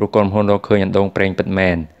$3ព្រោះក្រុមហ៊ុនរកឃើញអណ្ដូងប្រេងពិតមែ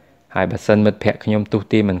នហើយបើសិនមិត្តភ័ក្តិខ្ញុំទស្ស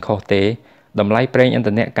ទាយមិនខុសទេតម្លៃប្រេងឥន្ធ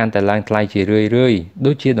នៈកាន់តែឡើងថ្លៃជារឿយៗ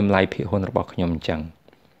ដូចជាតម្លៃភាគហ៊ុនរបស់ខ្ញុំអញ្ចឹង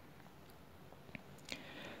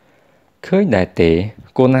ឃើញដែរទេ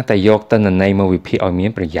គួរណាស់តែយកទិន្នន័យមកវិភាគឲ្យមា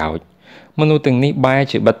នប្រយោជន៍មនុស្សទាំងនេះបែរ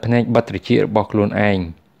ជាបិទភ្នែកបិទត្រចៀករបស់ខ្លួនឯង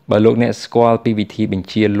បើលោកអ្នកស្គាល់ពីវិធីបញ្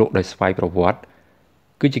ជាលក់ដោយស្វ័យប្រវត្តិ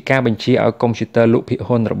គឺជាការបញ្ជាឲ្យកុំព្យូទ័រលក់ភាគ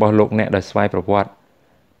ហ៊ុនរបស់លោកអ្នកដោយស្វ័យប្រវត្តិ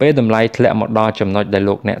ពេលតម្លៃធ្លាក់មកដល់ចំណុចដែល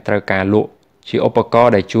លោកអ្នកត្រូវការលក់ជាឧបករ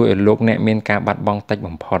ណ៍ដែលជួយឲ្យលោកអ្នកមានការបាត់បង់តិច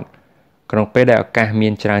បំផុតក្នុងពេលដែលឱកាសមា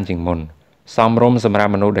នច្រើនជាងមុនសមរម្យសម្រា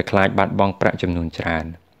ប់មនុស្សដែលខ្លាចបាត់បង់ប្រាក់ចំនួនច្រើន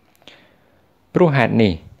ព្រោះហេតុ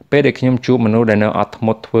នេះពេលដែលខ្ញុំជួបមនុស្សដែលនៅអត់ធ្ម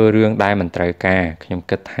ត់ធ្វើរឿងដែលមិនត្រូវការខ្ញុំ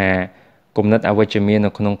គិតថាគំនិតអវិជ្ជមាននៅ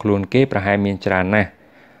ក្នុងខ្លួនគេប្រហែលមានច្រើនណាស់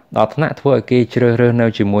ដល់ថ្នាក់ធ្វើឲ្យគេជ្រើសរើសនៅ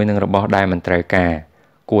ជាមួយនឹងរបស់ដែលមិនត្រូវការ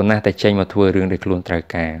គួរណាស់តែចេញមកធ្វើរឿងដែលខ្លួនត្រូវ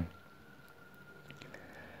ការ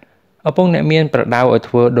ឪពុកអ្នកមានប្រដៅឲ្យ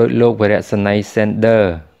ធ្វើដោយលោកវរៈសេនីយ៍ Sender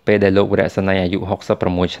ពេលដែលលោកវរៈសេនីយ៍អាយុ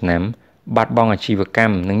66ឆ្នាំបាត់បង់អាជីវក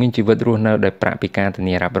ម្មនិងមានជីវិតរស់នៅដោយប្រាក់ពីការធា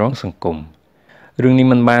នារ៉ាប់រងសង្គមរឿងនេះ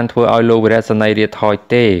មិនបានធ្វើឲ្យលោកវរៈសេនីយ៍រាថយ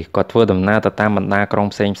ទេគាត់ធ្វើដំណើរទៅតាមបណ្ដាក្រុង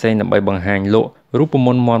ផ្សេងៗដើម្បីបង្ហាញលោករូបម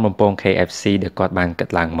ន្តមាន់បំពង KFC ដែលគាត់បានកា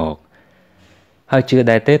ត់ឡើងមកហើយជឿ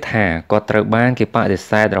ដែរទេថាគាត់ត្រូវបានគេបដិ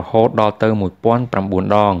សេធរហូតដល់ទៅ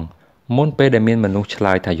 1,900 ដងមុនពេលដែលមានមនុស្សឆ្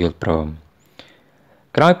លើយថាយល់ព្រម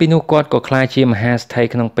ក្រោយពីនោះគាត់ក៏ក្លាយជាមហាស្ថិ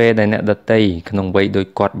ក្នុងពេលដែលអ្នកដទៃក្នុងវ័យដូច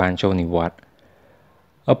គាត់បានចូលនិវត្តន៍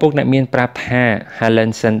ឪពុកអ្នកមានប្រាប់ថា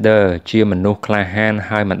Helen Sender ជាមនុស្សក្លាហាន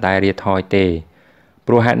ហើយមិនដែលរាថយទេ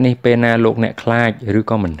ព្រោះហេតុនេះពេលណាលោកអ្នកខ្លាចឬ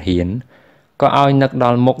ក៏មិនហ៊ានក៏ឲ្យនឹកដ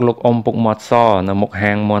ល់មុខលោកអ៊ំពុកមាត់សនៅមុខ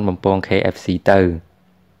ហាងមាន់បំពង KFC ទៅ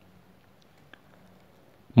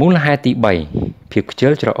មូលហេតុទី3ភាពខ្ជិ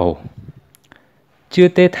លច្រអូសជឿ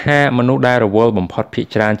ទេថាមនុស្សដែលរវល់បំផុតភាគ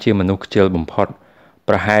ច្រើនជាមនុស្សខ្ជិលបំផុត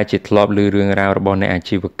ប្រហែលជាធ្លាប់ឮរឿងរ៉ាវរបស់អ្នកអា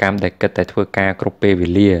ជីវកម្មដែលគិតតែធ្វើការគ្រប់ពេលវេ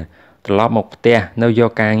លាត្រឡប់មកផ្ទះនៅយ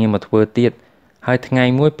កការងារមកធ្វើទៀតហើយថ្ងៃ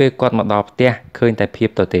មួយពេលគាត់មកដល់ផ្ទះឃើញតែភាព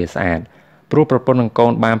ទទេស្អាតព្រោះប្រពន្ធនិងកូ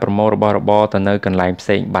នបានប្រមូលរបស់របរទៅនៅកន្លែងផ្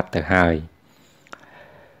សេងបាត់ទៅហើយ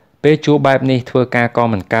ពេលជួបបែបនេះធ្វើការក៏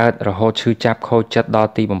មិនកើតរហូតឈឺចាប់ខូចចិត្តដ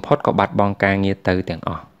ល់ទីបំផុតក៏បាត់បង់ការងារទៅទាំងអ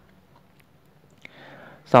ស់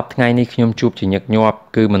សប្តាហ៍ថ្ងៃនេះខ្ញុំជួបជាញឹកញាប់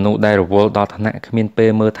គឺមនុស្សដែលរវល់ដល់ឋានៈគ្មានពេ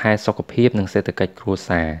លមើលថែសុខភាពនិងសេដ្ឋកិច្ចគ្រួ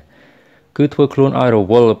សារគឺធ្វើខ្លួនឲ្យរ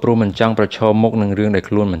វល់ព្រោះមិនចង់ប្រឈមមុខនឹងរឿងដែល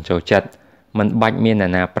ខ្លួនមិនចូលចិត្តមិនបាច់មានអ្ន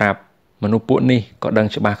កណាប្រាប់មនុស្សពួកនេះក៏ដឹង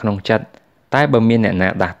ច្បាស់ក្នុងចិត្តតែបើមានអ្នកណា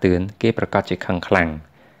ដាស់តឿនគេប្រកាសជាខឹងខ្លាំង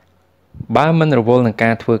បើមិនរវល់នឹងកា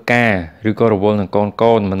រធ្វើការឬក៏រវល់នឹង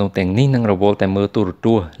កូនមនុស្សទាំងនេះនឹងរវល់តែមើលទូរទ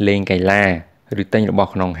ស្សន៍លេងកីឡាឬទិញរបស់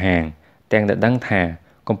ក្នុងហាងទាំងតែដឹងថា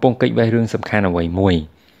កំពុងកិច្ចវេះរឿងសំខាន់អ្វីមួយ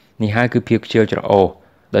នេះហើយគឺភាពខ្ជិលច្រអូស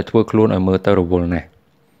ដែលធ្វើខ្លួនឲ្យមើលទៅរវល់ណាស់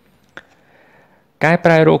កែប្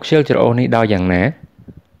រែរោគខ្ជិលច្រអូសនេះដោយយ៉ាងណា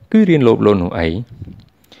គឺរៀនលោភលន់នោះអី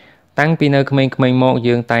តាំងពីនៅក្មេងៗមក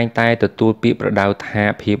យើងតែងតែទទួលពាក្យប្រដៅថា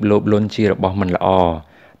ភាពលោភលន់ជារបស់មិនល្អ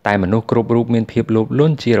តែមនុស្សគ្រប់រូបមានភាពលោភល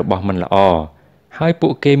ន់ជារបស់មិនល្អហើយពួ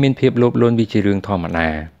កគេមានភាពលោភលន់វាជារឿងធម្មតា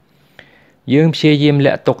យើងព្យាយាម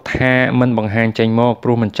លាក់ទុកថាមិនបង្ហាញចេញមកព្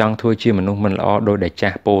រោះមិនចង់ធ្វើជាមនុស្សមិនល្អដោយដែលចា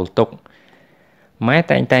ស់ពោលទុកម៉ែ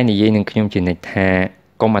តែងតែនិយាយនឹងខ្ញុំជានិច្ចថា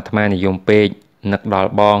កុំអាត្មានិយមពេកនឹកដ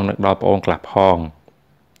ល់បងនឹកដល់ប្អូនខ្លះផង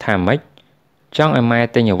ថាម៉េចចង់ឲ្យម៉ែ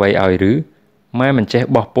ទិញអ្វីឲ្យឬម៉ែមិនចេះ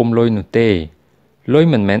បោះពុំលុយនោះទេលុយ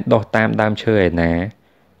មិនមែនដុះតាមដើមឈើឯណា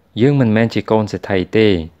យើងមិនមែនជាកូនសេដ្ឋីទេ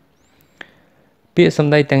ពាក្យស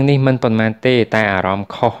ម្ដីទាំងនេះមិនប៉ុន្មានទេតែអារម្មណ៍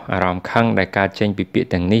ខុសអារម្មណ៍ខឹងដែលកើតចេញពីពាក្យ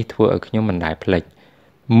ទាំងនេះធ្វើឲ្យខ្ញុំមិនដែលភ្លេច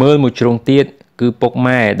មើលមួយជ្រុងទៀតគឺពុក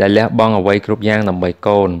ម៉ែដែលលះបង់អ្វីគ្រប់យ៉ាងដើម្បី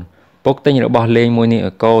កូនពុកទិញរបស់លេងមួយនេះ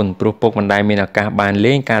ឲ្យកូនព្រោះពុកមិនដែលមានឱកាសបាន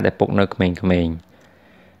លេងកាលដែលពុកនៅក្មេងៗ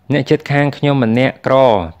អ្នកជិតខាងខ្ញុំម្នាក់ក្រ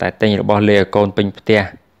តែទិញរបស់លេងឲ្យកូនពេញផ្ទះ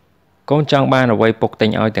កូនចង់បានអ្វីពុកទិញ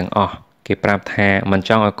ឲ្យទាំងអស់គេប្រាប់ថាមិនច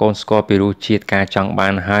ង់ឲ្យកូនស្គាល់ពីរសជាតិការចង់បា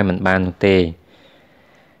នហើយមិនបាននោះទេ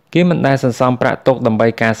គេមិនដែលសន្សំប្រាក់ទុកដើម្បី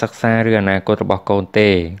ការសិក្សាឬអនាគតរបស់កូនទេ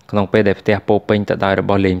ក្នុងពេលដែលផ្ទះពោពេញទៅដោយរប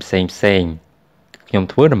ស់លេងផ្សេងខ្ញុំ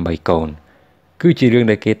ធ្វើដើម្បីកូនគឺជារឿង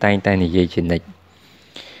ដែលគេតែងតែនិយាយជានិច្ច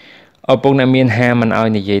ឪពុកអ្នកមានហាមមិនឲ្យ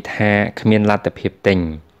និយាយថាគ្មានលទ្ធភាពទិញ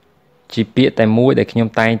ជាពាក្យតែមួយដែលខ្ញុំ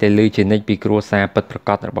តែងតែឮជានិច្ចពីគ្រួសារពិតប្រាក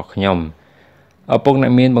ដរបស់ខ្ញុំឪពុកអ្ន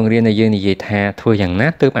កមានបង្រៀនឲ្យយើងនិយាយថាធ្វើយ៉ាងណា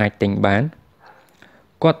ទើបអាចទិញបាន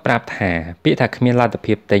គាត់ប្រាប់ថាពាក្យថាគ្មានលទ្ធ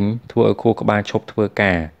ភាពទិញធ្វើឲ្យខួរក្បាលឈប់ធ្វើ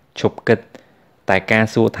ការឈប់គិតតែការ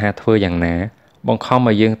សួរថាធ្វើយ៉ាងណាបង្ខំ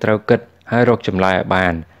ឲ្យយើងត្រូវគិតហើយរកចម្លើយឲ្យបា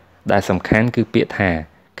នដែលសំខាន់គឺពាក្យថា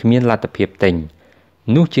គ្មានលទ្ធភាពទិញ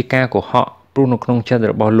នោះជាការកុហកព្រោះនៅក្នុងចិត្ត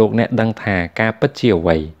របស់លោកអ្នកដឹងថាការពិតជាអ្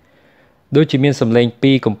វីដូចជាមានសម្លេង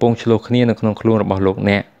ពីរកំពុងឆ្លោះគ្នានៅក្នុងខ្លួនរបស់លោក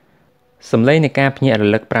អ្នកសម្លេងនៃការភ្ញាក់រ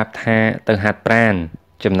លឹកប្រាប់ថាទៅហាត់ប្រាណ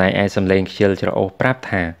ចំណែកឯសម្លេងខ្ជិលច្រអូសប្រាប់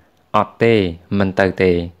ថាអត់ទេមិនទៅ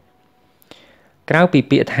ទេក្រៅពី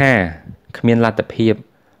ពាក្យថាគ្មានលទ្ធភាព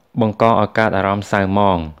បង្កឲ្យកើតអារម្មណ៍សៅហ្ម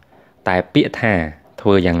ងតែពាក្យថាធ្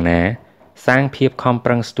វើយ៉ាងណាសាងភាពខំប្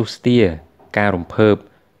រឹងស្ទុះស្ទាការរំភើប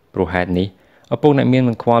ព្រោះហេតុនេះឪពុកអ្នកមាន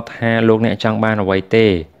មិនខ្វល់ថាលោកអ្នកចង់បានអ្វីទេ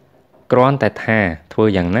គ្រាន់តែថាធ្វើ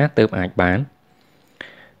យ៉ាងណាទើបអាចបាន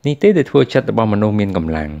នេះទេដែលធ្វើចិត្តរបស់មនុស្សមានក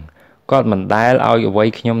ម្លាំងគាត់មិនដែលឲ្យអ្វី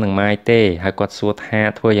ខ្ញុំនឹងម៉ាយទេហើយគាត់សួរថា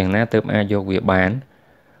ធ្វើយ៉ាងណាទើបអាចយកវាបាន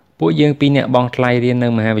ពួកយើងពីរនាក់បងថ្លៃរៀននៅ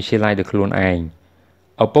មហាវិទ្យាល័យដោយខ្លួនឯង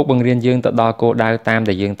ឪពុកបង្រៀនយើងទៅដល់គោលដៅតាម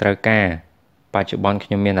ដែលយើងត្រូវការបច្ចុប្បន្នខ្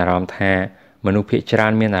ញុំមានអារម្មណ៍ថាមនុស្សភាគច្រើ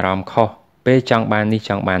នមានអារម្មណ៍ខុសពេលចង់បាននេះ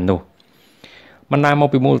ចង់បាននោះបណ្ដាលមក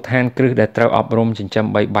ពីមូលដ្ឋានគ្រឹះដែលត្រូវអប់រំចិញ្ចឹម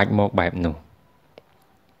បីបាច់មកបែបនោះ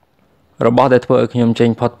របស់ដែលធ្វើឲ្យខ្ញុំចេញ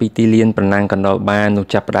ផុតពីទីលានប្រណាំងកណ្ដោលបាននោះ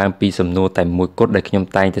ចាប់ផ្ដើមពីសំណួរតែមួយគត់ដែលខ្ញុំ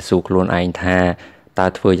តែងតែសួរខ្លួនឯងថាតើ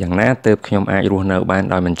ធ្វើយ៉ាងណាទើបខ្ញុំអាចរស់នៅបាន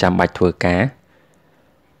ដោយមិនចាំបាច់ធ្វើការ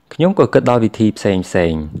ខ្ញុំក៏គិតដល់វិធីផ្សេ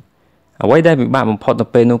ងអ្វីដែលពិបាកបំផុតនៅ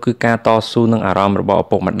ពេលនោះគឺការតស៊ូនឹងអារម្មណ៍របស់ឪ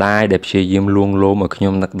ពុកម្ដាយដែលព្យាយាមលួងលោមឲ្យខ្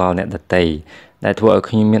ញុំនឹកដល់អ្នកដទៃដែលធ្វើឲ្យ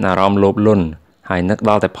ខ្ញុំមានអារម្មណ៍លោភលន់ហើយនឹក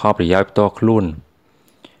ដល់តែផលប្រយោជន៍ផ្ទាល់ខ្លួន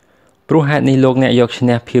ព្រោះហេតុនេះលោកអ្នកយកឈ្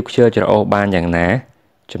នះភាពខ្ជិលច្រអូសបានយ៉ាងណា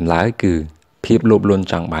ចម្លើយគឺភាពលោភលន់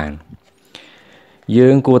ចង់បានយើ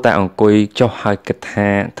ងគួរតែអង្គុយចុះហើយគិតថា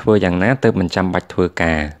ធ្វើយ៉ាងណាទើបមិនចាំបាច់ធ្វើ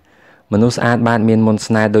ការមនុស្សស្អាតបានមានមន្ត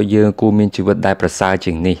ស្នេហ៍ដូចយើងគួរមានជីវិតដែលប្រសើរ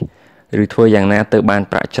ជាងនេះឬធ្វើយ៉ាងណាទើបបាន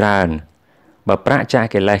ប្រាក់ច្រើនបើប្រាក់ចាស់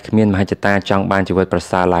កិលេសគ្មានមហិច្ឆតាចង់បានជីវិតប្រ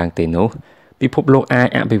សើរឡើងទេនោះពិភពលោកអាច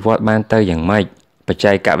អភិវឌ្ឍបានទៅយ៉ាងម៉េចបច្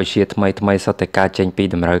ចេកវិទ្យាថ្មីសុទ្ធតែកើតចេញពី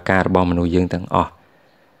តម្រូវការរបស់មនុស្សយើងទាំងអស់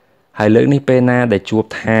ហើយលើកនេះពេលណាដែលជួប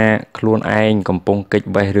ថាខ្លួនឯងកំពុងកិច្ច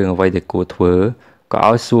វេះរឿងអ្វីដែលគួរធ្វើក៏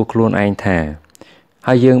ឲ្យសួរខ្លួនឯងថា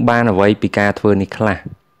ហើយយើងបានអ្វីពីការធ្វើនេះខ្លះ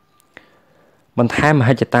បន្ថែមម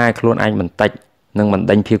ហិច្ឆតាឲ្យខ្លួនឯងបន្តិចនិងបណ្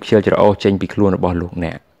ដេញភាពខ្ជិលច្រអូសចេញពីខ្លួនរបស់លោកអ្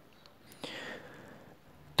នក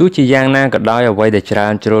ទោះជាយ៉ាងណាក៏ដោយអ្វីដែលច្រើ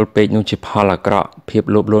នជ្រុលពេកនោះជាផលអាក្រក់ភាព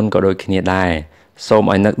លោភលន់ក៏ដូចគ្នាដែរសូម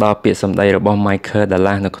ឲ្យនឹកដល់ពាក្យសម្ដីរបស់ Michael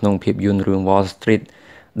Dallas នៅក្នុងភាពយន្តរឿង Wall Street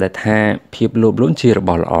ដែលថាភាពលោភលន់ជារប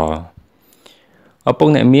ស់ល្អឪពុក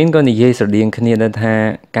អ្នកមានក៏និយាយស្រដៀងគ្នាដែរថា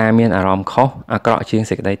ការមានអារម្មណ៍ខុសអាក្រក់ជាង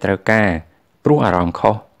សេចក្តីត្រូវការព្រោះអារម្មណ៍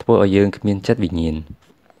ខុសធ្វើឲ្យយើងគ្មានចិត្តវិញ្ញាណ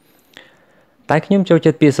តែខ្ញុំចូល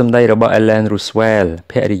ចិត្តពាក្យសម្ដីរបស់ Ellen Roosevelt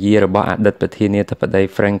ភរិយារបស់អតីតប្រធានាធិបតី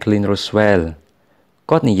Franklin Roosevelt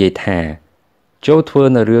គាត់និយាយថាចូលធ្វើ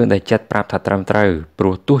នៅរឿងដែលចិត្តប្រាប់ថាត្រឹមត្រូវព្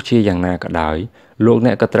រោះទោះជាយ៉ាងណាក៏ដោយលោកអ្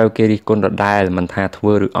នកក៏ត្រូវគេរិះគន់ដដែលមិនថាធ្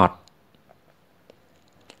វើឬអត់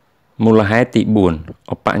មូលហេតុទី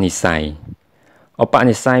4ឧបនិស្ស័យឧប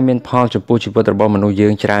និស្ស័យមានផលចំពោះជីវិតរបស់មនុស្សយើ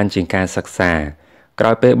ងច្រើនជាងការសិក្សាក្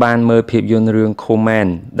រោយពេលបានមើលភាពយន្តរឿង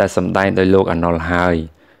Ecommerce ដែលសម្ដែងដោយលោកអាណុលហើយ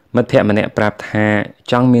មិត្តភក្តិម្នាក់ប្រាប់ថា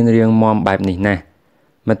ចង់មានរឿងមមបែបនេះណាស់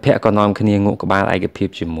មិត្តភក្តិក៏នាំគ្នាងក់ក្បាលឯកភាព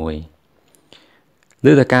ជាមួយ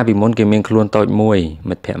ឮតែការពីមុនគេមានខ្លួនតូចមួយ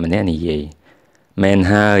មិត្តភក្តិម្នាក់និយាយមែន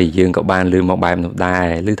ហើយយើងក៏បានឮមកបែបនោះដែរ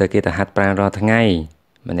ឮតែគេទៅហាត់ប្រាណរាល់ថ្ងៃ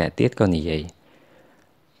ម្នាក់ទៀតក៏និយាយ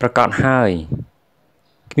ប្រកាសហើយ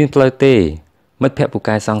គ្មានផ្លូវទេមិត្តភក្តិពូ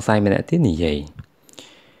កែសង្ស័យម្នាក់ទៀតនិយាយ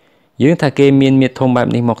យើងថាគេមានមាឌធំបែប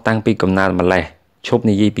នេះមកតាំងពីកំណើតម្លេះឈប់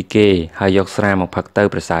និយាយពីគេហើយយកស្រាមកផឹកទៅ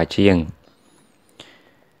ប្រសើរជាង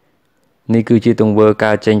នេះគឺជាទង្វើ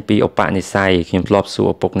កើតចេញពីឧបនិស្ស័យខ្ញុំធ្លាប់សួរ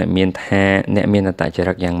ឪពុកអ្នកមានថាអ្នកមានអត្តច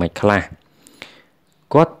រិតយ៉ាងម៉េចខ្លះ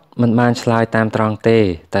គាត់មិនបានឆ្លើយតាមត្រង់ទេ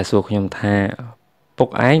តែសួរខ្ញុំថាពុក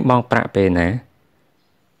ឯងបង់ប្រាក់ពេលណា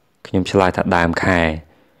ខ្ញុំឆ្លើយថាដើមខែ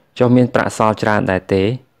ចុះមានប្រាក់សល់ច្រើនដែរទេ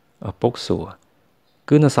ឪពុកសួរ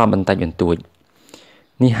គឺនៅសល់បន្តិចបន្តួច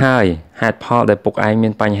នេះហើយហេតុផលដែលពុកឯងមា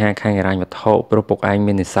នបញ្ហាខាងហិរញ្ញវត្ថុព្រោះពុកឯង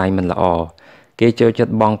មាននិស្ស័យមិនល្អគេចូលចិត្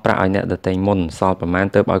តបង់ប្រាក់ឲ្យអ្នកដទៃមុនសល់ប្រមាណ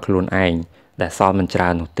ទៅឲ្យខ្លួនឯងដែលសល់មិនច្រើ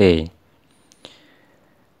ននោះទេ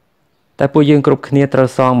តែពួកយើងគ្រប់គ្នាត្រូវ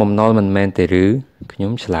សងបំណុលមិនមែនទេឬខ្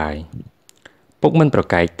ញុំឆ្លើយ ពុកមិនប្រ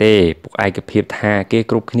កែកទេពុកឯកភាពថាគេ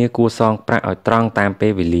គ្រប់គ្នាគួរសងប្រាក់ឲ្យត្រង់តាមពេ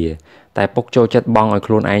លវេលាតែពុកចូលចិត្តបង់ឲ្យ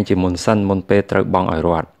ខ្លួនឯងជាមុនសិនមុនពេលត្រូវបង់ឲ្យរ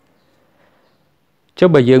ដ្ឋចុះ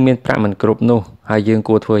បើយើងមានប្រាក់មិនគ្រប់នោះហើយយើង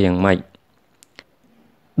គួរធ្វើយ៉ាងម៉េច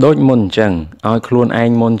ដូចមុនអញ្ចឹងឲ្យខ្លួនឯ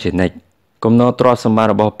ងមុនជានិច្ចគំនរទ្រព្យសម្បត្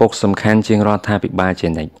តិរបស់ពុកសំខាន់ជាងរដ្ឋាភិបាលជា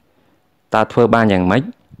និច្ចតើធ្វើបានយ៉ាងម៉េច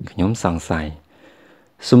ខ្ញុំសង្ស័យ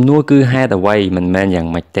សំណួរគឺហេតុអ្វីមិនមែនយ៉ាង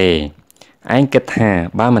ម៉េចទេឯងគិតថា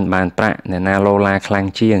បើមិនបានប្រាក់អ្នកណាលោឡាខ្លាំង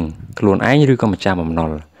ជាងខ្លួនឯងឬក៏ម្ចាស់បំណុ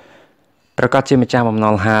លប្រកាសជាម្ចាស់បំណុ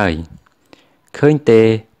លហើយឃើញទេ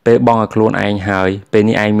ពេលបង់ឲ្យខ្លួនឯងហើយពេល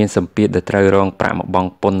នេះឯងមានសម្ពាធដែលត្រូវរងប្រាក់មកបង់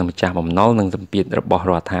ពន្ធនឹងម្ចាស់បំណុលនិងសម្ពាធរបស់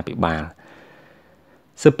រដ្ឋាភិបាល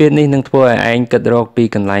សម្ពាធនេះនឹងធ្វើឲ្យឯងគិតរកពី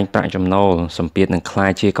កន្លែងប្រាក់ចំណូលសម្ពាធនឹងក្លា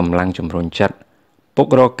យជាកម្លាំងជំរុញចិត្តពុក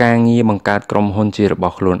រកការងារបង្កើតក្រុមហ៊ុនជារប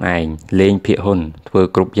ស់ខ្លួនឯងលេងភាគហ៊ុនធ្វើ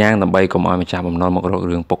គ្រប់យ៉ាងដើម្បីកុំឲ្យម្ចាស់បំណុលមករក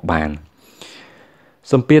រឿងពុកបាន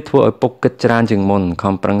សម្ពាធធ្វើឲ្យពុកគិតច្រើនជាងមុន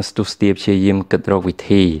ខំប្រឹងស្ទុះស្ទាបព្យាយាមគិតរកវិ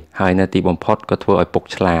ធីហើយនៅទីបំផុតក៏ធ្វើឲ្យពុក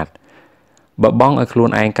ឆ្លាតបើបង់ឲ្យខ្លួន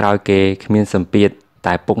ឯងក្រោយគេគ្មានសម្ពាធ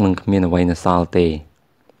តែពុកនឹងគ្មានអ្វីនៅសល់ទេ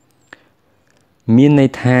មានន័យ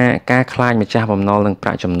ថាការខ្លាចម្ចាស់បំណុលនឹងប្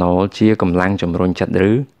រាក់ចំណូលជាកម្លាំងជំរុញចិត្ត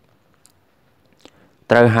ឬ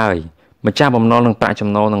ត្រូវហើយម្ចាស់បំណុលនឹងប្រាក់ចំ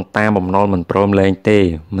ណូលនឹងតាមបំណុលមិនព្រមលែងទេ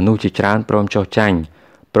មនុស្សជាច្រើនព្រមចុះចាញ់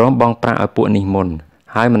ព្រមបង់ប្រាក់ឲ្យពួកនេះមុន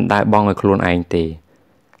ហើយមិនដែលបង់ឲ្យខ្លួនឯងទេ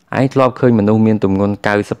ឯងធ្លាប់ឃើញមនុស្សមានទម្ងន់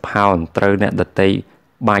90ផោនត្រូវអ្នកដតី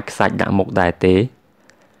បាចខ្សាច់ដាក់មុខដែរទេ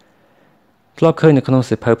ធ្លាប់ឃើញនៅក្នុង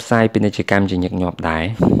សៀវភៅផ្សាយពាណិជ្ជកម្មជាញឹកញាប់ដែរ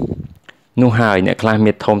នោះហើយអ្នកខ្លះ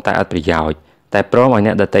មានធំតែអត់ប្រយោជន៍តែព្រមឲ្យអ្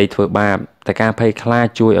នកដតីធ្វើបាបតែការភ័យខ្លាច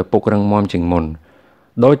ជួយឲ្យពុករឹងមាំជាងមុន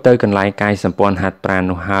ដោយទៅកន្លែងកាយសម្ព័ន្ធហាត់ប្រាណ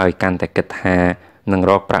នោះហើយកាន់តែគិតថានឹង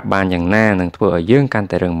រកប្រាក់បានយ៉ាងណានឹងធ្វើឲ្យយើងកាន់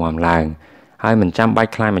តែរឹងមាំឡើងហើយមិនចាំបា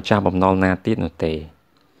ច់ខ្លាចម្ចាស់បំណុលណាទៀតនោះទេ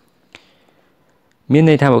មាន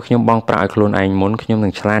ន័យថាបើខ្ញុំបង់ប្រាក់ឲ្យខ្លួនឯងមុនខ្ញុំនឹ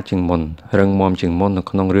ងឆ្លាតជាងមុនរឹងមាំជាងមុននៅ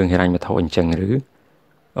ក្នុងរឿងហិរញ្ញវត្ថុអញ្ចឹងឬ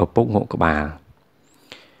ឪពុកងក់ក្បាល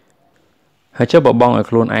ហើយចុះបើបង់ឲ្យ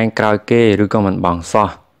ខ្លួនឯងក្រោយគេឬក៏មិនបង់សោះ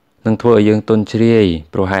នឹងធ្វើឲ្យយើងទន់ជ្រាយ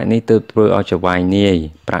ប្រហែលនេះទើបធ្វើឲ្យចវាយនាយ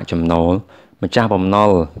ប្រាក់ចំណូលម្ចាស់បំណុ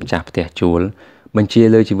លម្ចាស់ផ្ទះជួលបញ្ជា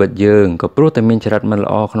លើជីវិតយើងក៏ព្រោះតែមានចរិតមិន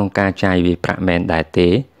ល្អក្នុងការចាយវាយប្រាក់មែនដែរទេ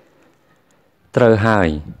ត្រូវហើយ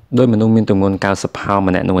ដោយមនុស្សមានទម្ងន់90ផោន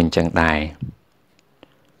ម្នាក់នោះអញ្ចឹងដែរ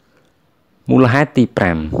មូលហេតុទី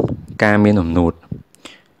5ការមានអំនួ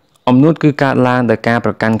តគឺកើតឡើងដោយការ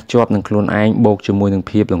ប្រកាន់ខ្ជាប់នឹងខ្លួនឯងបូកជាមួយនឹង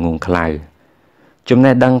ភាពល្ងងខ្លៅចំ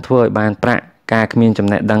ណេះដឹងធ្វើឲ្យបានប្រាក់ការគ្មានចំ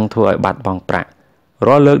ណេះដឹងធ្វើឲ្យបាត់បង់ប្រាក់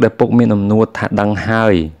រាល់លើកដែលពុកមានអំនួតថាដឹងហើ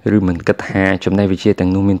យឬមិនគិតថាចំណេះវិជ្ជាទាំ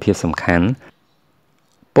ងនោះមានភាពសំខាន់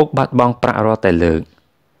ពុកបាត់បង់ប្រាក់រាល់តែលើក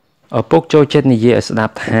ឪពុកចូលចិត្តនិយាយឲ្យស្ដា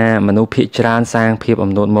ប់ថាមនុស្សភាគច្រើនសាងភាព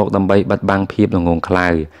អំនួតមកដើម្បីបិទបាំងភាពល្ងងខ្លៅ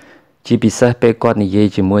ជាពិសេសពេលគាត់និយាយ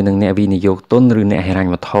ជាមួយនឹងអ្នកវិនិយោគទុនឬអ្នកហិរញ្ញ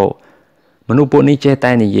វត្ថុមនុស្សពួកនេះចេះ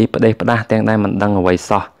តែនិយាយផ្ដេសផ្ដាសទាំងដែលមិនដឹងអ្វី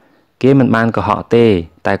សោះគេមិនបានកុហកទេ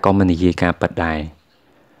តែក៏មិននិយាយការពិតដែរ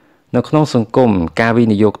នៅក្នុងសង្គមការវិ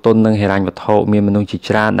និយោគទុននិងហិរញ្ញវត្ថុមានមនុស្សជា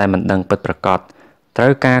ច្រើនដែលមិនដឹងពិតប្រាកដត្រូ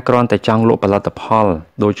វការគ្រាន់តែចង់លក់ផលិតផល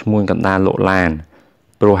ដោយឈ្មួញកណ្ដាលលក់ឡាន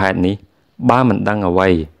ព្រោះហេតុនេះបើមិនដឹងអ្វី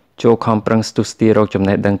ចូលខំប្រឹងស្ទុះស្ទាររកចំ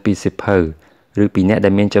ណេះដឹងពីសៀវភៅឬពីអ្នកដែ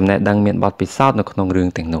លមានចំណេះដឹងមានបទពិសោធន៍នៅក្នុងរឿង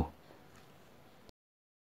ទាំងនោះ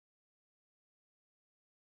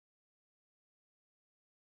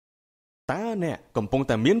តើអ្នកកំពុង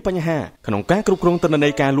តែមានបញ្ហាក្នុងការគ្រប់គ្រងទិន្នន័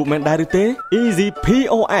យការលក់មែនដែរឬទេ Easy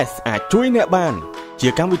POS អាចជួយអ្នកបានជា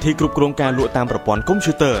កម្មវិធីគ្រប់គ្រងការលក់តាមប្រព័ន្ធកុំព្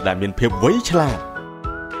យូទ័រដែលមានភាពវៃឆ្លាត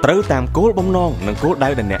ត្រូវតាមគោលបំណងនិងគោលដៅ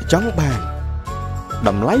ដែលអ្នកចង់បានត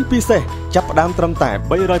ម្លៃពិសេសចាប់ផ្ដើមត្រឹមតែ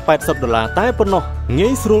$380តែប៉ុណ្ណោះងា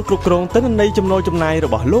យស្រួលគ្រប់គ្រងទិន្នន័យចំណូលចំណាយរ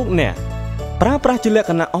បស់លោកអ្នកប្រើប្រាស់ជាលក្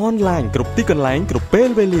ខណៈអនឡាញគ្រប់ទីកន្លែងគ្រប់ពេល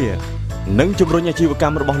វេលានិងជំរុញអាជីវក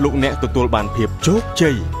ម្មរបស់លោកអ្នកទទួលបានភាពជោគ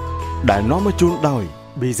ជ័យដែលនាំមកជូនដោយ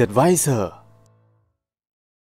Biz Advisor